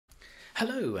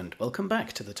Hello and welcome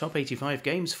back to the top 85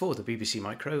 games for the BBC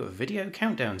Micro Video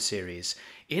Countdown series.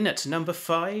 In at number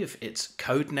 5, it's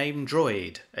Codename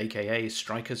Droid, aka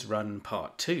Stryker's Run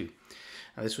Part 2.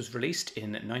 Now, this was released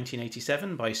in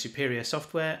 1987 by Superior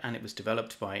Software and it was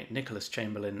developed by Nicholas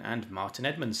Chamberlain and Martin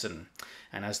Edmondson.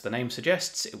 And as the name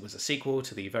suggests, it was a sequel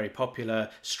to the very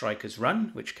popular Stryker's Run,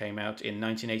 which came out in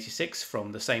 1986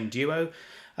 from the same duo.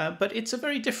 But it's a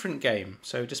very different game,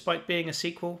 so despite being a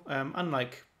sequel,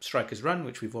 unlike Stryker's Run,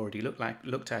 which we've already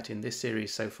looked at in this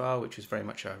series so far, which is very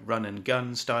much a run and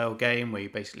gun style game where you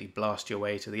basically blast your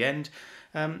way to the end.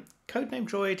 Codename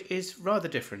Droid is rather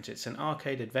different. It's an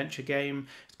arcade adventure game.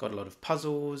 It's got a lot of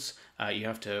puzzles. You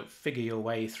have to figure your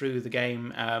way through the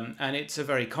game, and it's a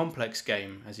very complex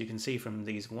game, as you can see from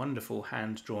these wonderful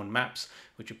hand-drawn maps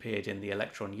which appeared in the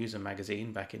Electron User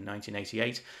magazine back in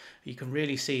 1988. You can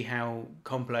really see how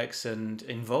complex and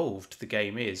involved the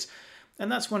game is.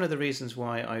 And that's one of the reasons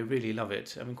why I really love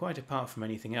it. I mean, quite apart from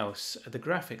anything else, the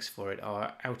graphics for it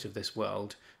are out of this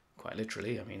world, quite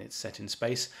literally. I mean, it's set in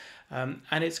space, and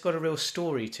it's got a real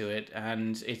story to it,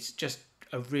 and it's just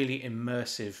a really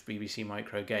immersive BBC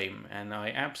Micro game, and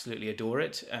I absolutely adore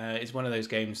it. It's one of those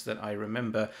games that I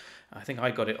remember, I think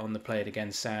I got it on the Play It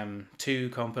Again Sam 2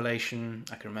 compilation.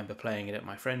 I can remember playing it at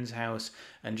my friend's house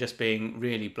and just being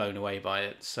really blown away by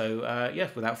it. So yeah,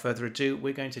 without further ado,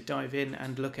 we're going to dive in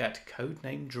and look at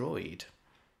Codename Droid.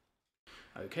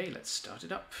 Okay, let's start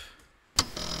it up.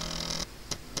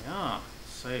 Here we are.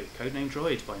 So, Codename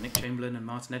Droid by Nick Chamberlain and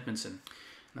Martin Edmondson.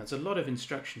 There's a lot of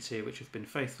instructions here which have been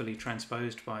faithfully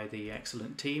transposed by the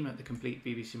excellent team at the Complete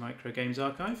BBC Micro Games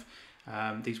Archive.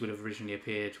 These would have originally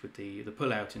appeared with the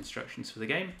pull-out instructions for the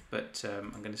game, but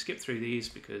I'm going to skip through these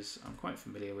because I'm quite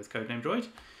familiar with Codename Droid.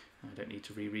 I don't need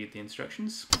to reread the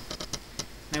instructions.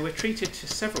 Now we're treated to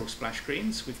several splash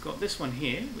screens. We've got this one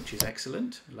here, which is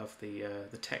excellent. I love the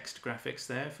text graphics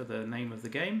there for the name of the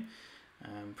game,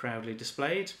 proudly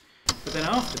displayed. But then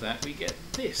after that we get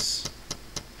this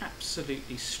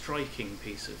absolutely striking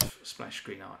piece of splash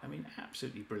screen art. I mean,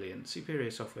 absolutely brilliant.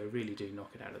 Superior Software really do knock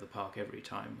it out of the park every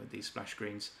time with these splash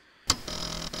screens.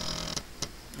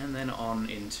 And then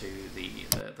on into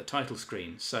the title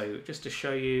screen. So just to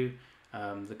show you,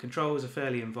 the controls are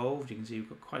fairly involved. You can see we've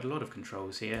got quite a lot of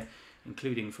controls here,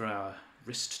 including for our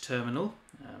wrist terminal.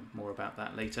 More about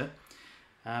that later.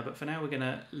 But for now we're going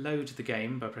to load the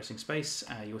game by pressing space.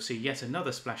 You'll see yet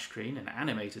another splash screen, an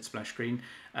animated splash screen,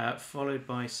 followed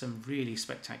by some really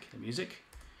spectacular music.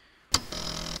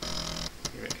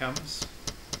 Here it comes.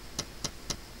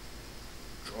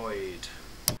 Droid.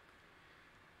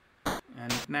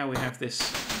 And now we have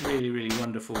this really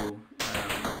wonderful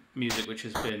music which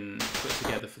has been put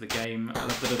together for the game. I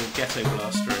love the little ghetto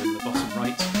blaster in the bottom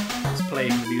right. It's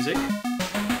playing the music.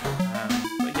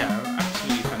 But yeah,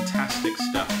 absolutely fantastic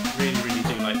stuff. Really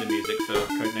do like the music for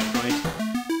Codename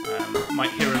Droid.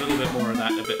 Might hear a little bit more of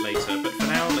that a bit later, but for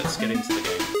now let's get into the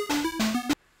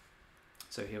game.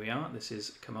 So here we are. This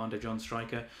is Commander John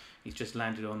Stryker. He's just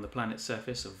landed on the planet's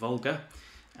surface of Volga,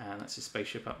 and that's his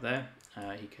spaceship up there.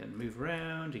 He can move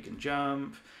around, he can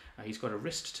jump. He's got a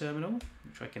wrist terminal,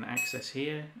 which I can access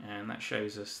here, and that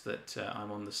shows us that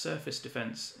I'm on the surface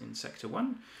defense in Sector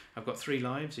 1. I've got 3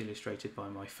 lives, illustrated by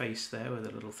my face there with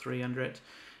a little 3 under it.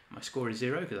 My score is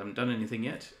 0 because I haven't done anything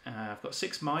yet. I've got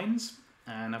 6 mines,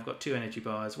 and I've got 2 energy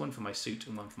bars, 1 for my suit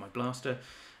and 1 for my blaster.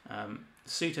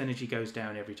 Suit energy goes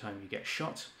down every time you get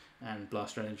shot, and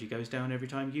blaster energy goes down every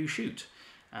time you shoot,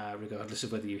 regardless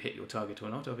of whether you hit your target or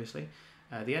not, obviously.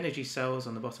 The energy cells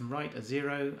on the bottom right are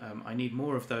 0. I need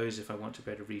more of those if I want to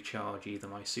be able to recharge either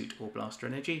my suit or blaster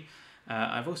energy.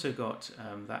 I've also got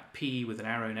that P with an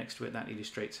arrow next to it. That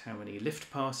illustrates how many lift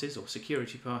passes or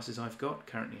security passes I've got.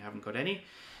 Currently I haven't got any.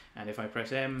 And if I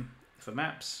press M for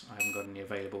maps, I haven't got any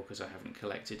available because I haven't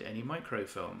collected any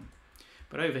microfilm.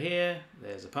 But over here,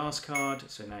 there's a pass card,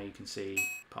 so now you can see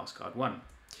pass card 1.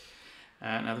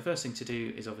 Now the first thing to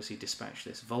do is obviously dispatch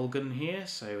this Volgan here,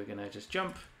 so we're going to just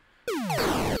jump,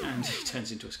 and he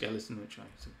turns into a skeleton, which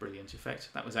is a brilliant effect.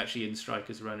 That was actually in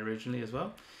Stryker's Run originally as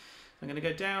well. I'm going to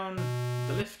go down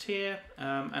the lift here,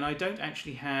 and I don't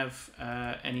actually have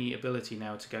any ability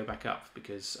now to go back up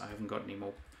because I haven't got any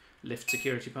more lift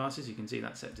security passes. You can see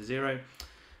that's set to 0.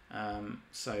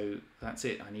 So that's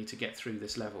it. I need to get through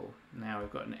this level. Now I've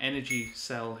got an energy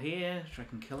cell here which I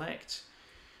can collect,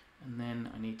 and then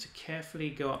I need to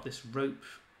carefully go up this rope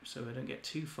so I don't get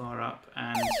too far up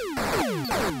and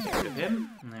get rid of him.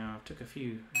 Now I took a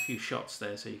few shots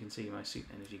there, so you can see my suit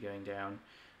energy going down,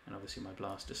 and obviously my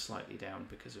blaster's slightly down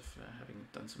because of having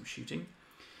done some shooting.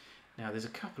 Now there's a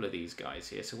couple of these guys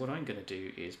here, so what I'm going to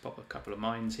do is pop a couple of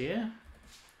mines here.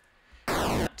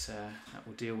 That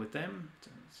will deal with them.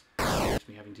 It's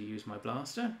me having to use my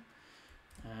blaster.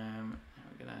 Now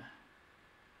we're going to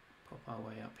pop our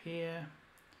way up here.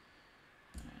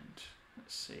 And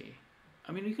let's see.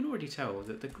 I mean, you can already tell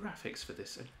that the graphics for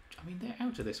this are, I mean, they're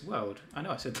out of this world. I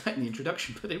know I said that in the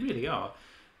introduction, but they really are.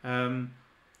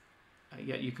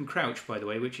 Yeah, you can crouch, by the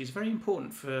way, which is very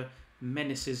important for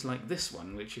menaces like this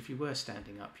one, which if you were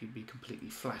standing up, you'd be completely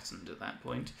flattened at that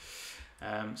point.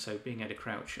 So being able to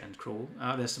crouch and crawl.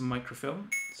 There's some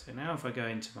microfilm. So now if I go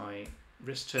into my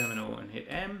wrist terminal and hit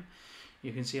M,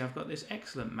 you can see I've got this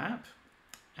excellent map.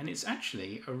 And it's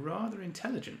actually a rather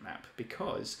intelligent map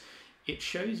because it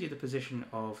shows you the position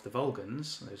of the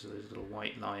Volgans. Those are those little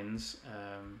white lines,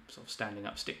 sort of standing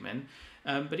up stickmen.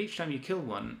 But each time you kill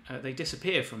one, they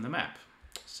disappear from the map.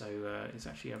 So it's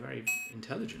actually a very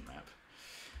intelligent map.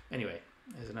 Anyway,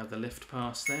 there's another lift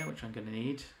pass there, which I'm going to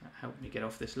need. That helped me get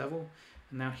off this level.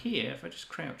 And now here, if I just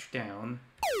crouch down,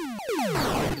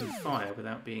 I can fire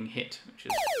without being hit, which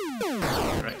is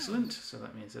rather excellent. So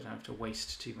that means that I don't have to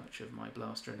waste too much of my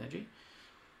blaster energy.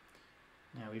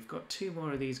 Now we've got two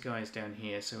more of these guys down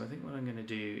here, so I think what I'm going to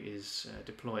do is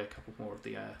deploy a couple more of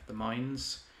the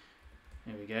mines.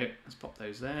 There we go, let's pop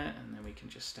those there, and then we can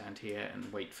just stand here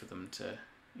and wait for them to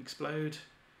explode.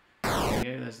 There we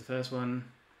go, there's the first one.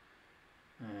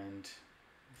 And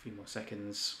a few more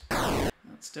seconds.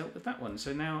 That's dealt with that one.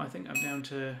 So now I think I'm down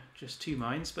to just 2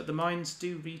 mines, but the mines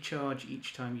do recharge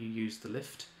each time you use the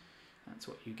lift. That's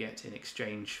what you get in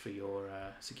exchange for your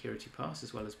security pass,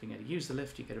 as well as being able to use the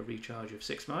lift. You get a recharge of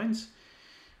 6 mines.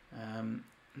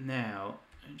 Now,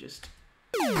 I just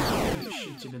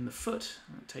shoot him in the foot.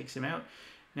 That takes him out.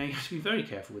 Now you have to be very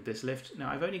careful with this lift.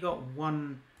 Now I've only got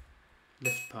 1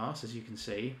 lift pass, as you can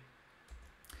see.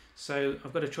 So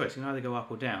I've got a choice. I can either go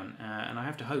up or down, and I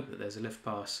have to hope that there's a lift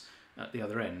pass at the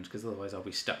other end, because otherwise I'll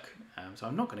be stuck. So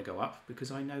I'm not going to go up,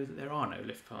 because I know that there are no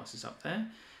lift passes up there.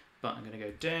 But I'm going to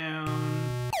go down.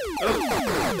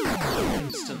 Oh!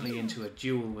 Instantly into a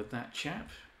duel with that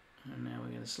chap. And now we're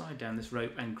going to slide down this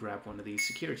rope and grab one of these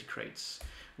security crates,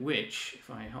 which, if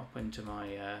I hop into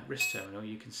my wrist terminal,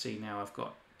 you can see now I've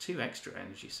got 2 extra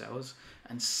energy cells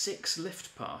and 6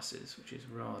 lift passes, which is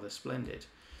rather splendid.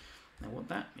 Now what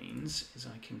that means is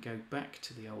I can go back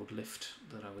to the old lift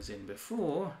that I was in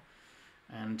before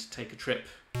and take a trip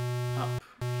up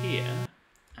here,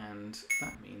 and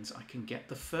that means I can get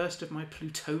the first of my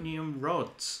plutonium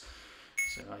rods.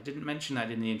 So I didn't mention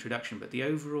that in the introduction, but the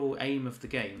overall aim of the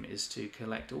game is to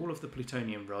collect all of the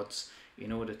plutonium rods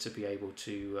in order to be able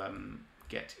to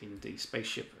get in the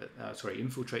spaceship,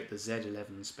 infiltrate the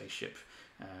Z-11 spaceship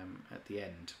at the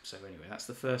end. So anyway, that's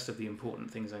the first of the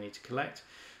important things I need to collect.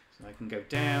 So I can go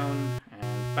down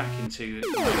and back into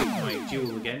my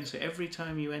duel again. So every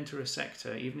time you enter a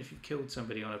sector, even if you've killed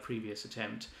somebody on a previous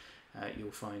attempt,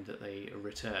 you'll find that they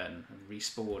return and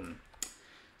respawn.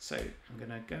 So I'm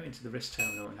going to go into the wrist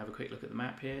terminal and have a quick look at the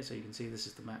map here. So you can see this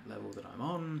is the map level that I'm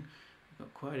on. I've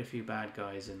got quite a few bad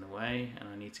guys in the way, and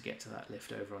I need to get to that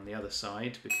lift over on the other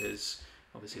side, because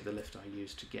obviously the lift I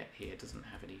used to get here doesn't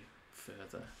have any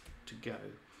further to go.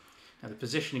 Now the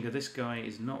positioning of this guy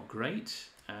is not great,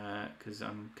 because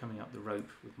I'm coming up the rope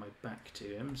with my back to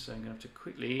him, so I'm going to have to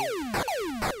quickly...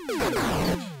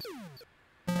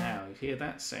 Now, you hear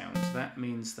that sound? That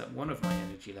means that one of my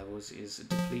energy levels is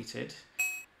depleted,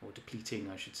 or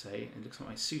depleting I should say. It looks like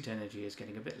my suit energy is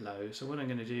getting a bit low, so what I'm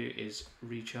going to do is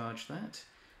recharge that,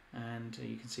 and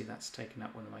you can see that's taken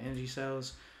up one of my energy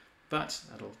cells, but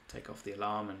that'll take off the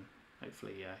alarm and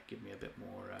hopefully give me a bit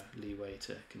more leeway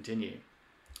to continue.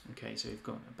 Okay, so we've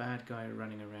got a bad guy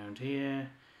running around here.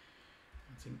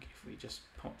 I think if we just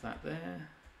pop that there,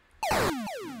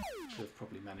 could have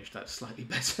probably managed that slightly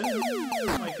better.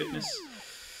 Oh my goodness.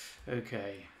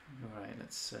 Okay, alright,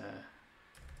 let's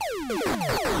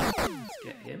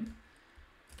get him.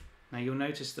 Now you'll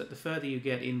notice that the further you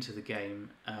get into the game,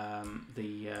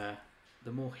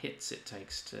 the more hits it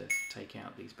takes to take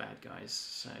out these bad guys.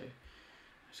 So I'm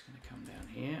just going to come down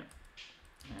here,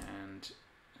 and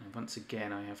once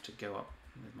again I have to go up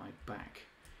with my back,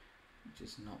 which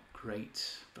is not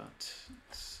great, but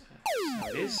that's how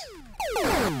it is.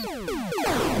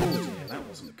 Oh dear, that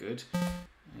wasn't good.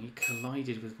 He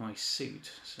collided with my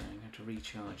suit, so I'm going to have to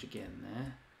recharge again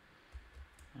there.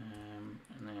 And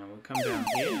now we'll come down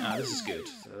here. Ah, this is good,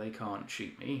 so they can't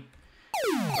shoot me,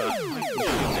 but I can shoot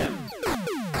them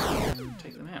and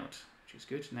take them out, which is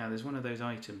good. Now there's one of those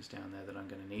items down there that I'm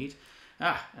going to need.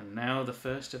 Ah, and now the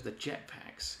first of the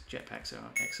jetpacks. Jetpacks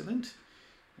are excellent.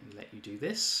 They let you do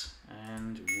this,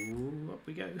 and ooh, up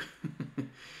we go.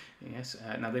 Yes.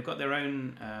 Now they've got their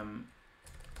own. Hang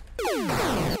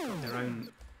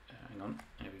on.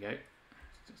 There we go.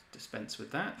 dispense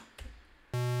with that.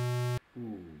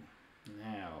 Ooh,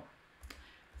 now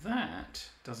that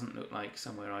doesn't look like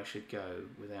somewhere I should go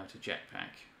without a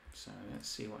jetpack. So let's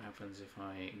see what happens if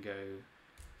I go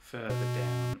further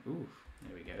down. Ooh,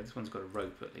 there we go. This one's got a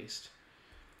rope at least.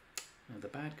 Now the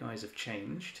bad guys have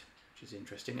changed, which is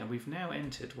interesting, and we've now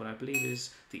entered what I believe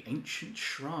is the ancient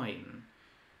shrine.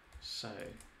 So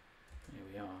here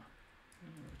we are.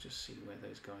 We'll just see where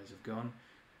those guys have gone.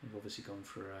 They've obviously gone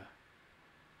for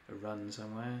a run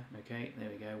somewhere. Okay, there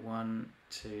we go. 1,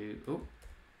 2.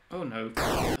 Oh no.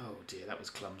 Oh dear, that was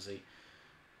clumsy.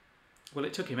 Well,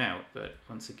 it took him out, but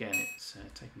once again, it's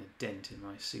taken a dent in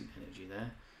my suit energy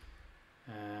there.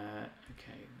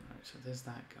 Okay, right, so there's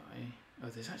that guy. Oh,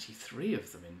 there's actually 3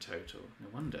 of them in total. No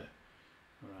wonder.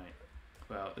 Right.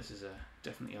 Well, this is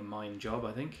definitely a mine job,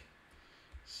 I think.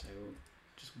 So we'll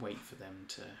just wait for them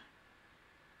to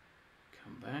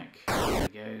come back. There we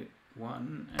go.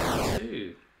 1 and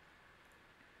 2.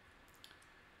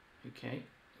 Okay.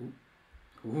 Ooh.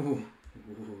 Ooh.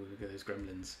 Ooh, look at those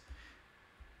gremlins.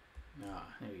 Ah,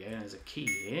 there we go. There's a key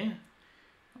here.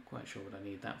 Not quite sure what I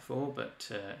need that for, but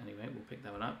anyway, we'll pick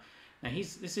that one up. Now,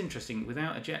 this is interesting.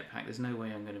 Without a jetpack, there's no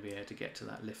way I'm going to be able to get to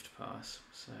that lift pass.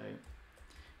 So,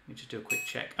 let me just do a quick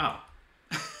check. Ah!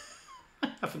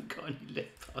 I haven't got any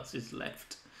lift passes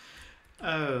left.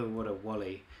 Oh, what a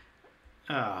wally.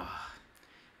 Ah.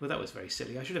 Well, that was very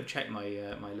silly. I should have checked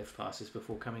my my lift passes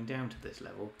before coming down to this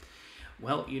level.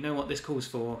 Well, you know what this calls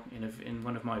for in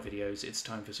one of my videos. It's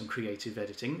time for some creative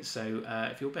editing. So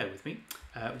if you'll bear with me,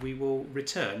 we will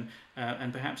return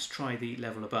and perhaps try the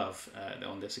level above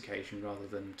on this occasion, rather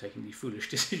than taking the foolish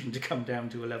decision to come down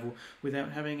to a level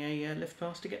without having a lift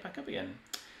pass to get back up again.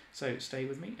 So stay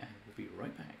with me and we'll be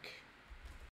right back.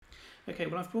 Okay,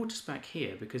 well, I've brought us back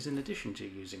here because in addition to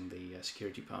using the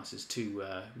security passes too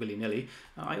willy-nilly,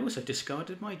 I also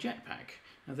discarded my jetpack.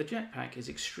 Now, the jetpack is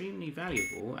extremely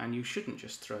valuable and you shouldn't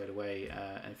just throw it away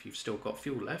if you've still got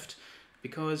fuel left,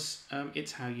 because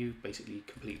it's how you basically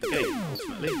complete the game,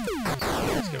 ultimately.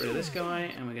 So let's get rid of this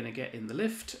guy and we're going to get in the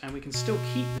lift, and we can still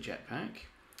keep the jetpack,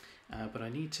 but I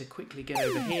need to quickly get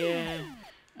over here,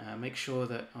 make sure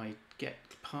that I get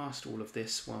past all of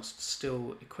this whilst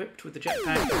still equipped with the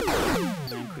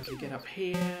jetpack, and quickly get up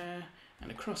here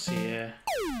and across here.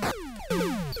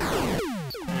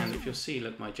 And if you'll see,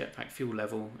 look, my jetpack fuel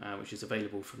level, which is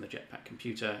available from the jetpack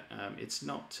computer, it's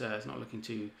not looking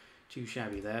too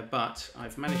shabby there, but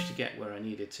I've managed to get where I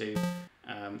needed to,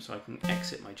 so I can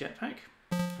exit my jetpack.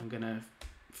 I'm going to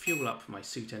fuel up my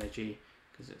suit energy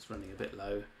because it's running a bit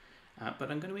low, but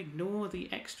I'm going to ignore the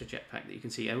extra jetpack that you can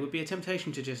see. It would be a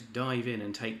temptation to just dive in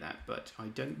and take that, but I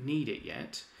don't need it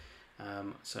yet.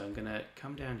 So I'm going to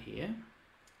come down here.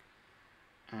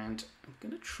 And I'm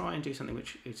going to try and do something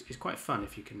which is quite fun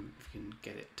if you can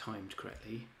get it timed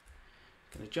correctly.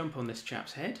 I'm going to jump on this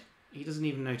chap's head. He doesn't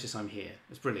even notice I'm here.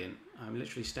 It's brilliant. I'm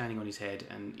literally standing on his head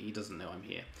and he doesn't know I'm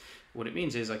here. What it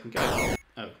means is I can go...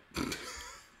 Oh.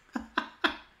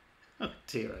 Oh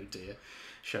dear.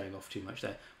 Showing off too much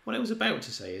there. What I was about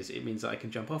to say is it means that I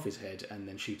can jump off his head and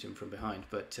then shoot him from behind.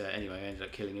 But anyway, I ended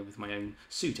up killing him with my own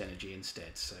suit energy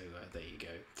instead. So there you go.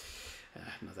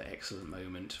 Another excellent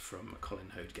moment from Colin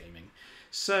Hode Gaming.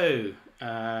 So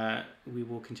we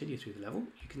will continue through the level.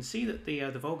 You can see that the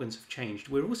Volgans have changed.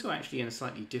 We're also actually in a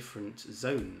slightly different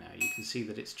zone now. You can see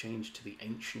that it's changed to the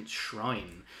Ancient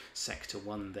Shrine, Sector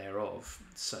 1 thereof.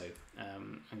 So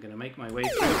I'm going to make my way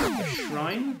through the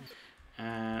shrine.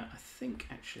 I think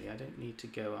actually I don't need to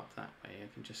go up that way.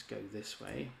 I can just go this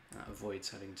way. That avoids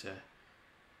having to...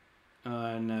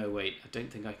 no, wait, I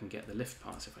don't think I can get the lift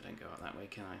pass if I don't go up that way,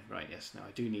 can I? Right, yes, no,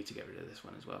 I do need to get rid of this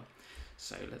one as well.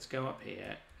 So let's go up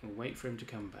here and wait for him to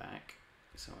come back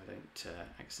so I don't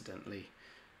accidentally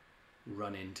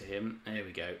run into him. There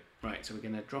we go. Right, so we're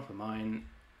going to drop a mine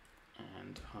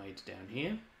and hide down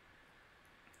here.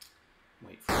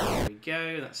 Wait for him. There we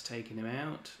go. That's taken him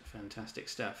out. Fantastic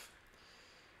stuff.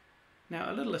 Now,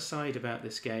 a little aside about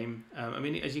this game. I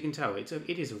mean, as you can tell, it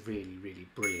is a really, really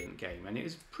brilliant game, and it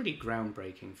was pretty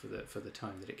groundbreaking for the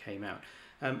time that it came out.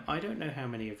 I don't know how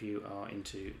many of you are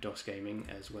into DOS gaming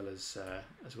as well as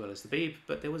the Beeb,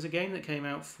 but there was a game that came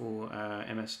out for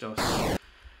MS-DOS.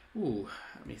 Ooh,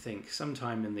 let me think.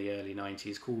 Sometime in the early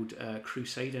 90s, called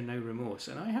Crusader No Remorse,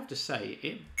 and I have to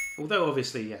say, although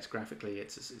obviously yes, graphically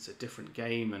it's a different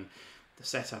game and the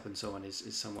setup and so on is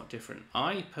somewhat different,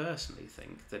 I personally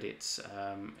think that it's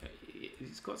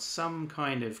got some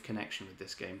kind of connection with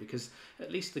this game, because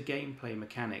at least the gameplay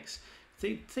mechanics,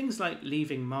 things like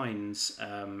leaving mines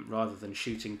rather than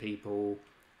shooting people,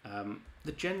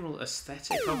 the general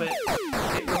aesthetic of it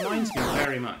reminds me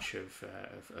very much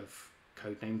of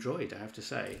Codename Droid, I have to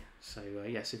say. So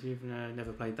yes, if you've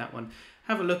never played that one,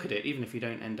 have a look at it, even if you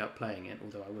don't end up playing it,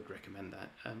 although I would recommend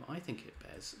that. I think it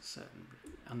bears a certain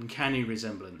uncanny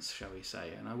resemblance, shall we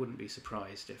say, and I wouldn't be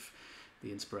surprised if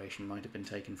the inspiration might have been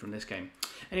taken from this game.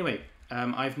 Anyway,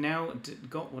 I've now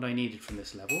got what I needed from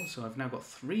this level, so I've now got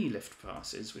 3 lift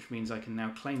passes, which means I can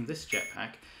now claim this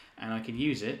jetpack, and I can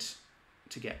use it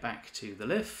to get back to the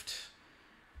lift.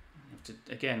 You have to,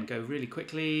 again, go really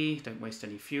quickly, don't waste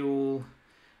any fuel,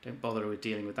 don't bother with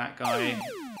dealing with that guy,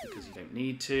 because you don't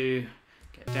need to.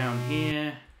 Get down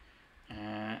here,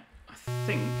 I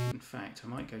think, in fact, I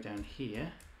might go down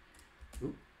here.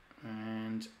 Ooh,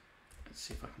 and let's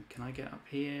see if I can I get up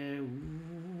here?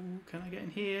 Ooh, can I get in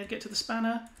here? Get to the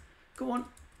spanner? Go on.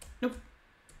 Nope.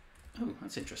 Oh,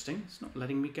 that's interesting. It's not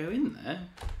letting me go in there.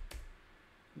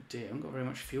 Oh dear, I haven't got very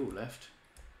much fuel left.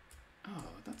 Oh,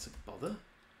 that's a bother.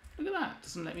 Look at that.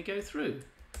 Doesn't let me go through.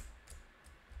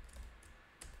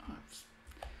 Oh,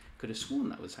 I could have sworn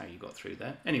that was how you got through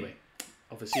there. Anyway,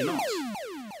 obviously not.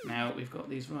 Now, we've got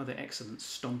these rather excellent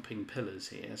stomping pillars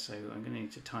here, so I'm going to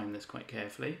need to time this quite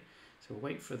carefully. So we'll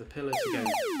wait for the pillar to go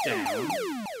down.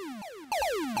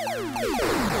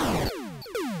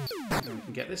 And we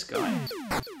can get this guy.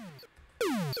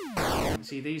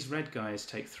 See, these red guys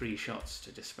take 3 shots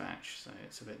to dispatch, so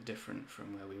it's a bit different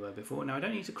from where we were before. Now, I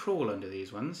don't need to crawl under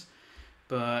these ones,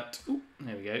 but ooh,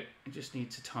 there we go. I just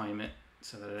need to time it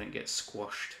so that I don't get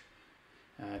squashed,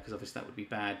 because obviously that would be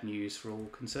bad news for all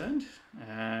concerned.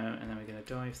 And then we're going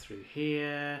to dive through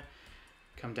here,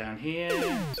 come down here.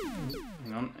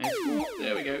 Hang on, oh,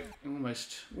 there we go.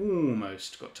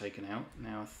 Almost got taken out.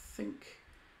 Now I think,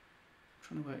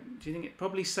 trying to work. Do you think it's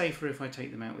probably safer if I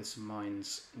take them out with some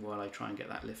mines while I try and get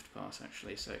that lift pass?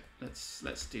 Actually, so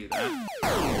let's do that.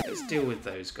 Let's deal with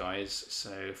those guys.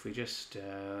 So if we just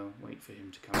wait for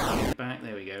him to come back,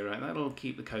 there we go. Right, that'll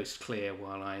keep the coast clear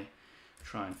while I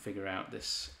try and figure out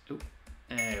this. Oh,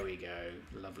 there we go.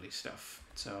 Lovely stuff.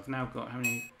 So I've now got, how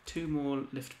many? 2 more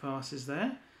lift passes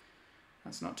there.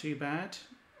 That's not too bad.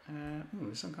 Oh,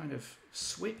 there's some kind of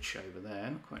switch over there.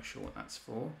 Not quite sure what that's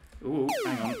for. Oh,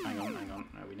 hang on.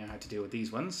 Now we know how to deal with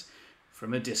these ones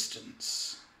from a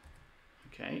distance.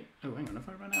 Okay. Oh, hang on. Have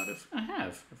I run out of... I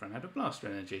have. I've run out of blaster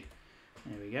energy.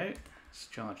 There we go. Let's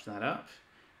charge that up.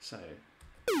 So...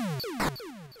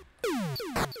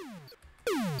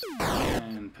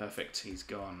 and perfect. He's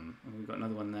gone. And we've got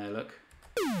another one there, look.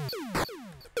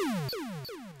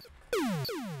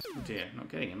 Oh dear, not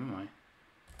getting him, am I?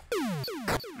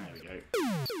 There we go.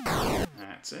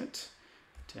 That's it.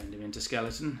 Turned him into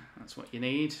skeleton. That's what you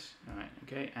need. Alright,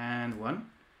 okay. And 1.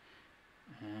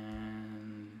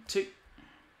 And 2.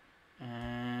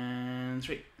 And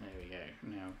 3. There we go.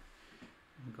 Now,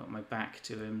 I've got my back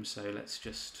to him, so let's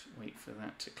just wait for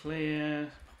that to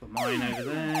clear. Pop a mine over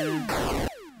there.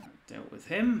 Dealt with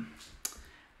him.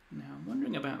 Now, I'm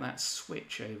wondering about that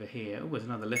switch over here. Oh, there's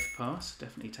another lift pass.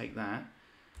 Definitely take that.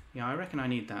 Yeah, I reckon I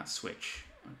need that switch.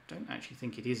 I don't actually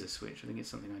think it is a switch. I think it's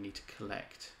something I need to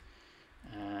collect.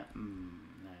 Now, how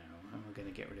am I going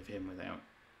to get rid of him without...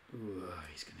 Ooh,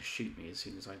 he's going to shoot me as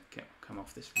soon as I come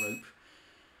off this rope.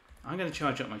 I'm going to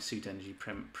charge up my suit energy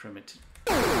prematurely,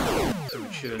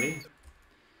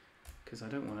 because I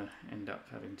don't want to end up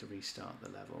having to restart the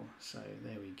level. So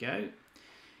there we go.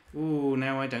 Ooh,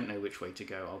 now I don't know which way to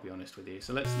go, I'll be honest with you.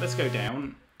 So let's go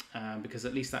down, because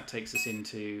at least that takes us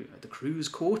into the crew's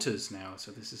quarters now.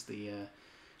 So this is the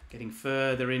getting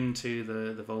further into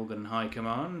the Volgan High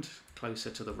Command, closer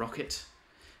to the rocket,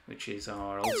 which is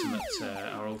our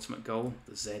ultimate goal,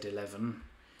 the Z11.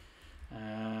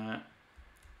 I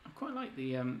quite like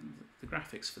the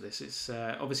graphics for this. It's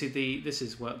obviously this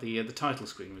is what the title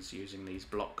screen was using, these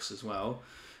blocks as well.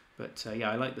 But yeah,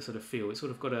 I like the sort of feel. It's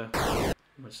sort of got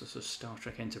almost a sort of Star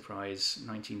Trek Enterprise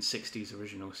 1960s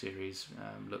original series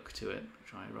look to it,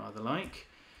 which I rather like.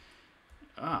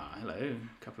 Ah, hello,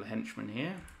 a couple of henchmen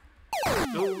here.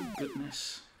 Oh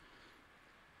goodness.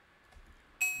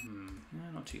 No,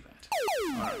 not too bad.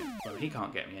 Alright, well he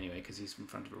can't get me anyway because he's in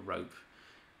front of a rope,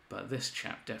 but this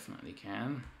chap definitely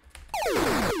can.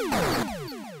 I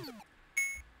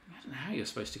don't know how you're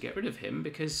supposed to get rid of him,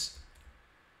 because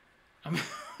I mean,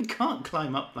 I can't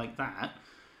climb up like that.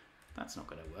 That's not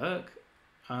going to work.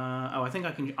 Oh, I think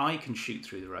I can shoot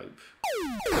through the rope.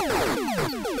 There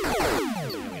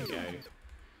we go.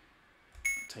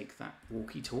 Take that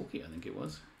walkie-talkie, I think it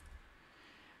was.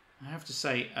 I have to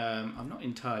say, I'm not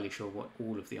entirely sure what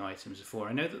all of the items are for.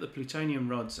 I know that the plutonium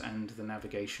rods and the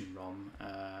navigation ROM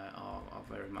are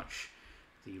very much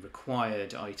the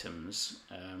required items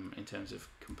in terms of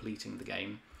completing the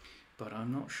game, but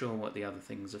I'm not sure what the other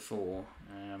things are for.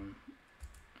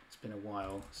 It's been a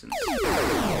while since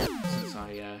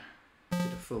I did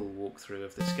a full walkthrough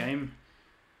of this game.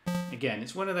 Again,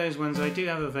 it's one of those ones I do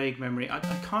have a vague memory. I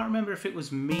can't remember if it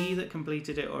was me that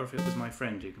completed it or if it was my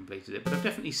friend who completed it, but I've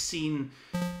definitely seen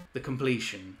the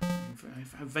completion.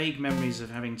 I have vague memories of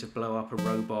having to blow up a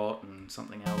robot and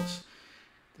something else.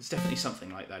 There's definitely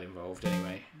something like that involved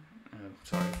anyway.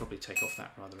 Sorry, I'll probably take off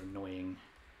that rather annoying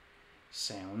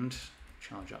sound.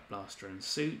 Charge up blaster and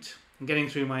suit. I'm getting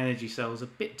through my energy cells a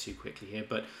bit too quickly here,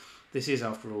 but this is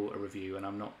after all a review and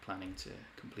I'm not planning to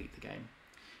complete the game.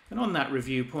 And on that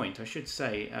review point, I should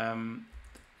say,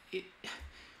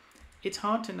 it's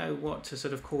hard to know what to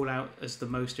sort of call out as the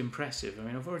most impressive. I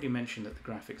mean, I've already mentioned that the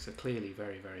graphics are clearly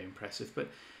very, very impressive, but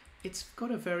it's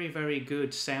got a very, very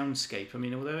good soundscape. I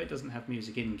mean, although it doesn't have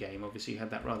music in-game, obviously you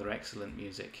had that rather excellent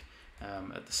music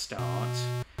at the start.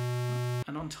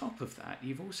 And on top of that,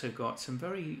 you've also got some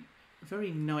very,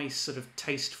 very nice sort of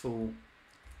tasteful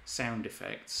sound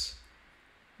effects.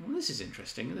 Well, this is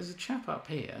interesting. There's a chap up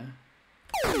here.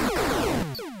 And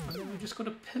then we've just got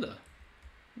a pillar.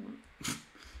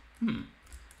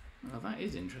 Well, that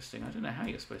is interesting. I don't know how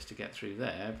you're supposed to get through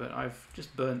there, but I've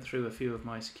just burnt through a few of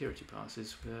my security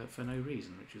passes for no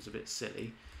reason, which was a bit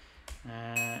silly.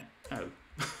 Oh,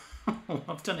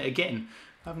 I've done it again.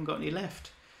 I haven't got any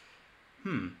left.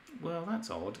 Well,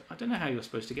 that's odd. I don't know how you're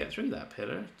supposed to get through that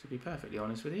pillar, to be perfectly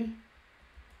honest with you.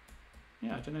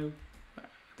 Yeah, I don't know.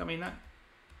 I mean, that...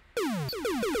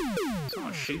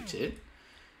 can't shoot it.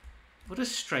 What a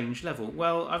strange level.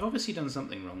 Well, I've obviously done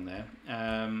something wrong there,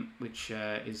 which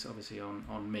is obviously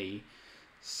on me.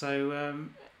 So,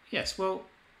 yes, well,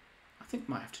 I think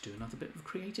I might have to do another bit of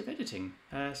creative editing.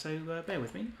 So bear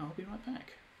with me, I'll be right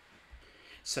back.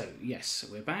 So, yes,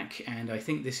 we're back, and I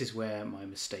think this is where my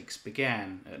mistakes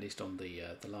began, at least on the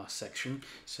last section.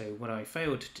 So what I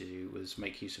failed to do was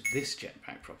make use of this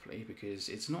jetpack properly, because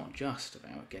it's not just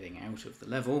about getting out of the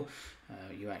level.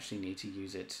 You actually need to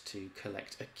use it to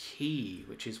collect a key,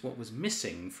 which is what was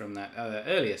missing from that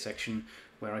earlier section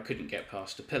where I couldn't get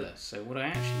past a pillar. So what I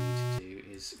actually need to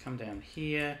do is come down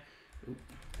here. Ooh.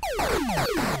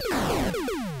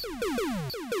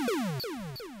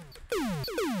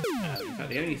 In fact,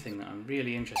 the only thing that I'm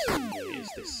really interested in here is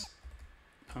this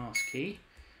pass key,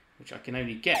 which I can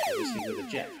only get obviously with a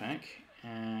jetpack,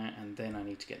 and then I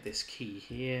need to get this key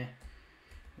here,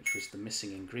 which was the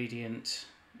missing ingredient.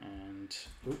 And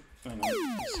oh, hang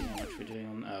on, let's see how much we're doing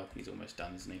on. Oh, he's almost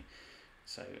done, isn't he?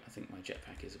 So I think my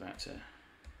jetpack is about to,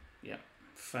 yeah,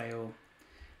 fail.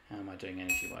 How am I doing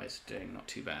energy-wise? Doing not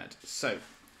too bad. So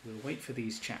we'll wait for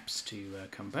these chaps to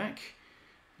come back.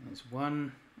 There's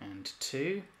 1 and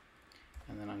 2,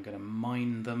 and then I'm going to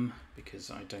mine them because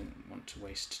I don't want to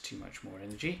waste too much more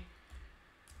energy.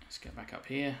 Let's get back up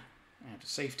here, out of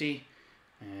safety,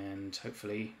 and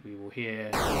hopefully we will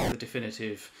hear the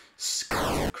definitive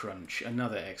skull crunch,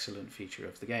 another excellent feature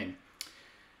of the game.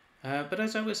 But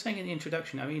as I was saying in the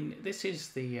introduction, I mean, this is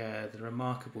the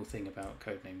remarkable thing about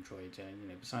Codename Droid. You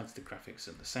know, besides the graphics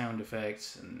and the sound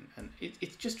effects, and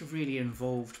it's just a really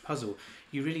involved puzzle.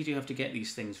 You really do have to get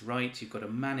these things right. You've got to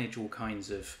manage all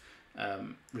kinds of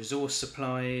resource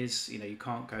supplies. You know, you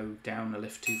can't go down a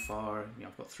lift too far. You know,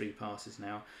 I've got 3 passes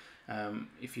now.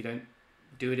 If you don't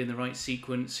do it in the right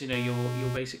sequence, you know,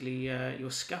 you're basically you're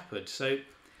scuppered. So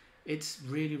it's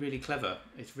really, really clever.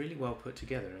 It's really well put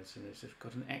together. It's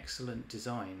got an excellent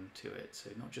design to it.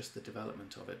 So not just the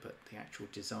development of it, but the actual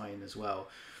design as well.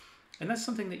 And that's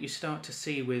something that you start to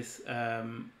see with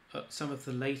some of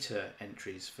the later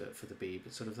entries for the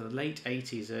Beeb, sort of the late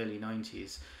 80s, early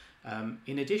 90s.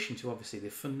 In addition to obviously the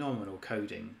phenomenal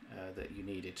coding that you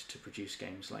needed to produce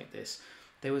games like this,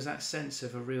 there was that sense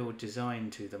of a real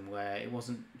design to them where it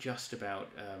wasn't just about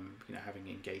you know, having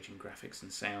engaging graphics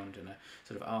and sound and a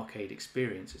sort of arcade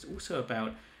experience. It's also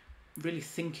about really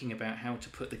thinking about how to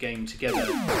put the game together.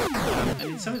 And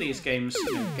in some of these games,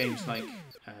 you know, games like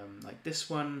this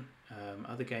one,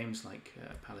 other games like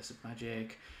Palace of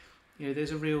Magic, you know,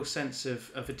 there's a real sense of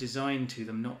a design to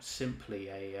them, not simply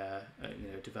a you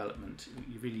know, development.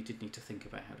 You really did need to think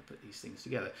about how to put these things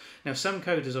together. Now, some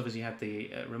coders obviously had the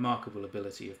remarkable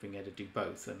ability of being able to do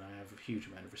both, and I have a huge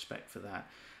amount of respect for that.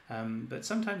 But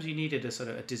sometimes you needed a sort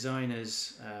of a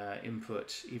designer's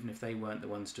input, even if they weren't the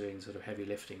ones doing sort of heavy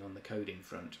lifting on the coding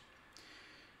front.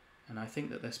 And I think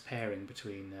that this pairing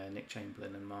between Nick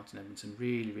Chamberlain and Martin Edmondson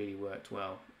really, really worked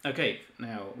well. Okay,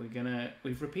 now we've been here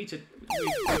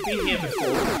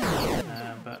before,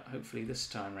 but hopefully this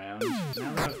time round,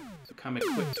 now that I've become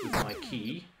equipped with my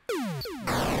key,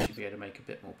 I should be able to make a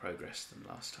bit more progress than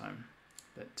last time,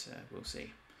 but we'll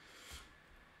see.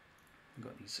 I've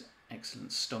got these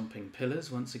excellent stomping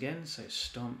pillars once again, so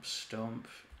stomp, stomp,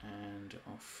 and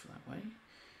off that way.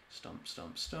 Stomp,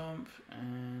 stomp, stomp,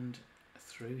 and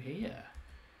through here.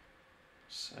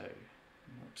 So,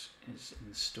 what is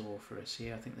in store for us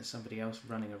here? I think there's somebody else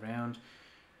running around.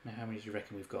 Now, how many do you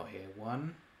reckon we've got here?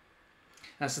 One.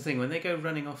 That's the thing, when they go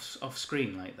running off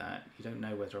screen like that, you don't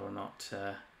know whether or not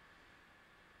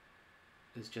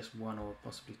there's just one or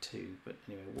possibly two. But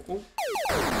anyway, oh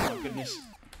my goodness.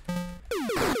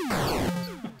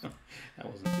 That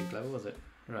wasn't too clever, was it?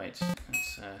 Right,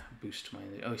 let's boost my...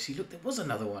 Oh, see, look, there was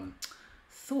another one.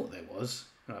 Thought there was.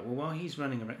 Right, well, while he's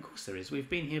running around... Of course there is. We've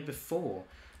been here before.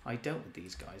 I dealt with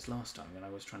these guys last time when I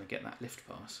was trying to get that lift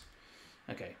pass.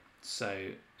 Okay,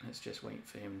 so let's just wait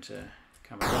for him to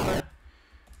come over.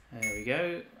 There we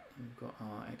go. We've got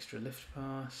our extra lift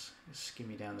pass. Let's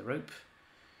skimmy down the rope.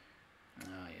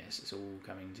 Ah, yes, it's all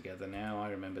coming together now.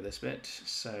 I remember this bit.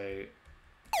 So...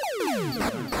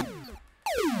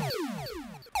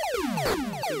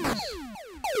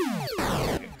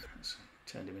 Let's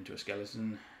turn him into a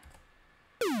skeleton.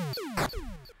 Oops,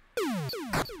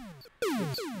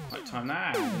 quite time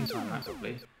that. Didn't time that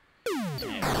properly.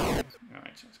 Right,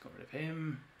 let's get rid of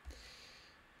him.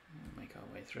 We'll make our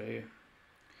way through.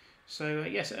 So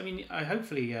yes, I mean,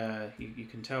 hopefully you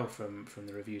can tell from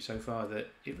the review so far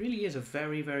that it really is a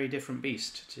very, very different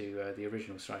beast to the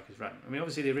original Stryker's Run. I mean,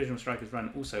 obviously the original Stryker's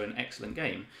Run also an excellent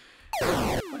game,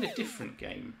 but quite a different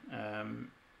game.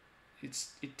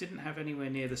 It didn't have anywhere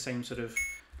near the same sort of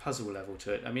puzzle level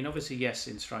to it. I mean, obviously, yes,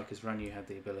 in Stryker's Run you had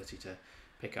the ability to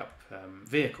pick up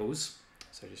vehicles,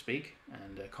 so to speak,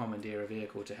 and commandeer a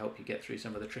vehicle to help you get through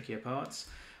some of the trickier parts.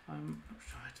 I'm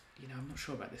not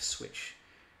sure about this switch.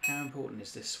 How important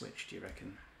is this switch, do you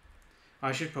reckon?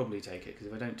 I should probably take it, because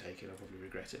if I don't take it, I'll probably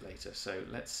regret it later. So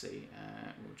let's see.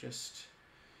 We'll just...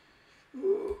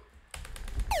 Ooh.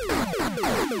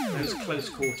 Those close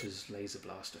quarters laser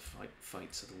blaster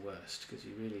fights are the worst, because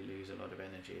you really lose a lot of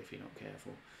energy if you're not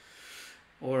careful.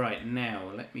 Alright,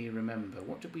 now let me remember.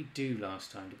 What did we do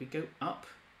last time? Did we go up?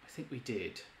 I think we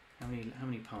did. How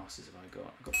many passes have I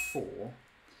got? I've got 4.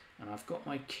 And I've got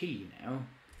my key now.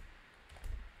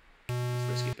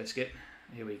 Biscuit, biscuit.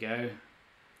 Here we go.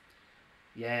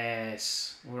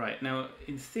 Yes. Alright, now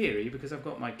in theory, because I've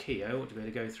got my key, I ought to be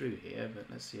able to go through here, but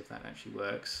let's see if that actually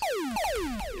works.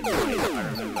 In the way that I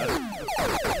remember.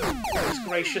 Goodness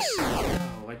gracious.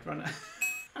 Oh, I'd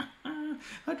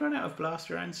run out of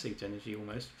blaster and seat energy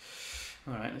almost.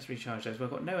 Alright, let's recharge those. Well,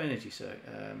 I've got no energy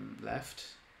left.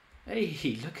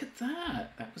 Hey, look at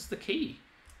that. That was the key.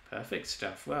 Perfect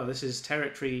stuff. Well, this is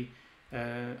territory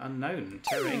unknown,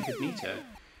 terra incognita.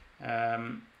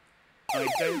 I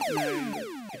don't know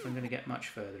if I'm going to get much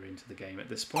further into the game at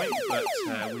this point, but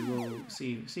we will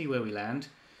see where we land.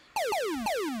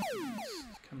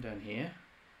 Let's come down here.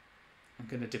 I'm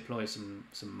going to deploy some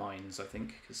mines, I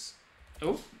think, because...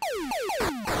 Oh!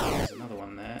 There's another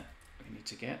one there we need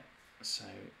to get. So,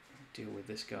 deal with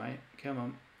this guy. Come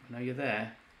on, I know you're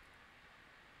there.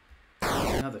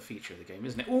 Another feature of the game,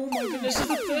 isn't it? Oh my goodness, there's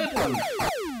a third one!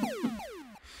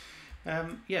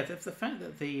 Yeah, the fact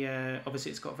that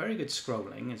obviously it's got very good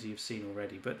scrolling, as you've seen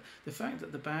already, but the fact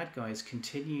that the bad guys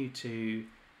continue to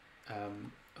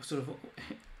sort of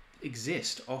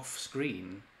exist off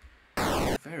screen,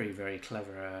 very, very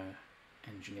clever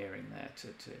engineering there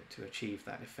to achieve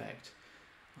that effect.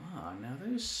 Ah, now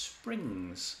those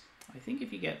springs, I think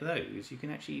if you get those, you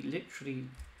can actually literally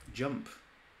jump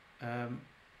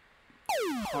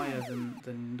higher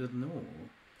than normal.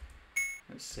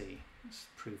 Let's see. Let's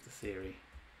prove the theory.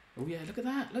 Oh yeah, look at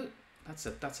that! Look,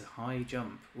 that's a high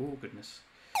jump. Oh goodness.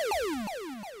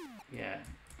 Yeah,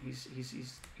 he's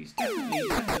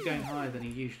definitely going higher than he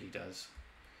usually does.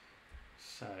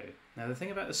 So now the thing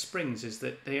about the springs is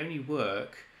that they only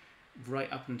work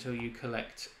right up until you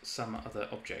collect some other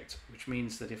object, which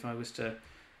means that if I was to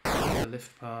get a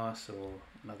lift pass or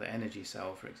another energy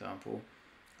cell, for example,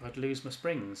 I'd lose my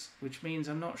springs, which means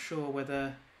I'm not sure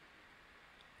whether...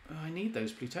 Oh, I need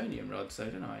those plutonium rods though,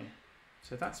 don't I?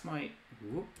 So that's my...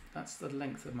 Whoop, that's the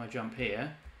length of my jump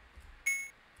here.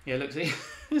 Yeah, look, see,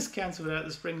 it's cancelled out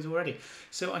the springs already.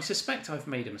 So I suspect I've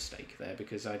made a mistake there,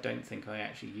 because I don't think I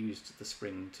actually used the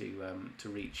spring to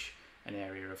reach an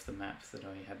area of the map that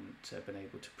I hadn't been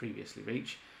able to previously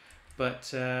reach.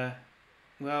 But,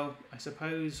 well, I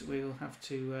suppose we'll have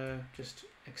to just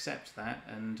accept that,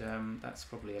 and that's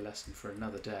probably a lesson for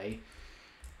another day.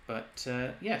 But,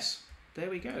 yes,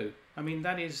 there we go. I mean,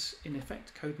 that is, in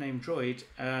effect, Codename Droid.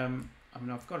 I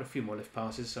mean, I've got a few more lift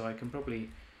passes, so I can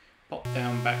probably pop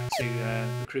down back to the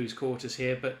crew's quarters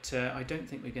here, but I don't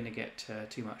think we're going to get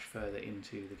too much further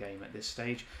into the game at this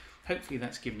stage. Hopefully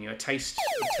that's given you a taste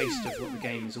of what the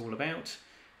game is all about.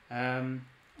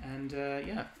 And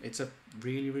yeah, it's a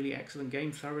really excellent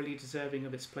game, thoroughly deserving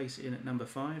of its place in at number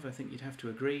 5. I think you'd have to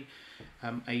agree.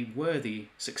 A worthy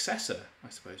successor, I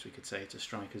suppose we could say, to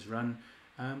Stryker's Run,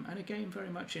 and a game very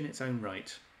much in its own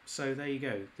right. So there you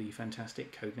go, the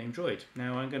fantastic Codename Droid.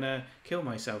 Now I'm going to kill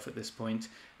myself at this point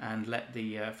and let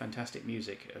the fantastic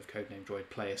music of Codename Droid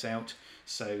play us out.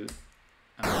 So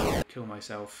I'm going to kill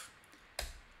myself,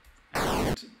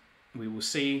 and we will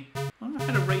see. Well, I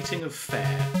had a rating of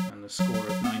fair and a score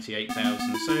of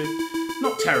 98,000, so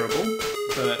not terrible,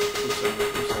 but also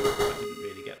I didn't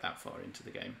really get that far into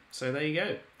the game. So there you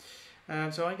go.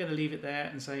 So I'm going to leave it there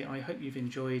and say I hope you've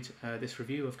enjoyed this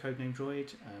review of Codename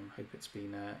Droid. Hope it's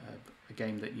been a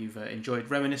game that you've enjoyed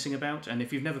reminiscing about, and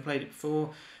if you've never played it before,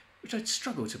 which I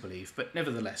struggle to believe, but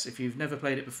nevertheless, if you've never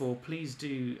played it before, please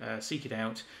do seek it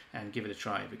out and give it a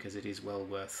try, because it is well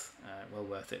worth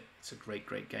it. It's a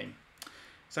great game.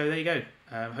 So there you go.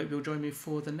 Hope you'll join me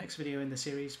for the next video in the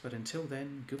series, but until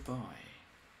then, goodbye.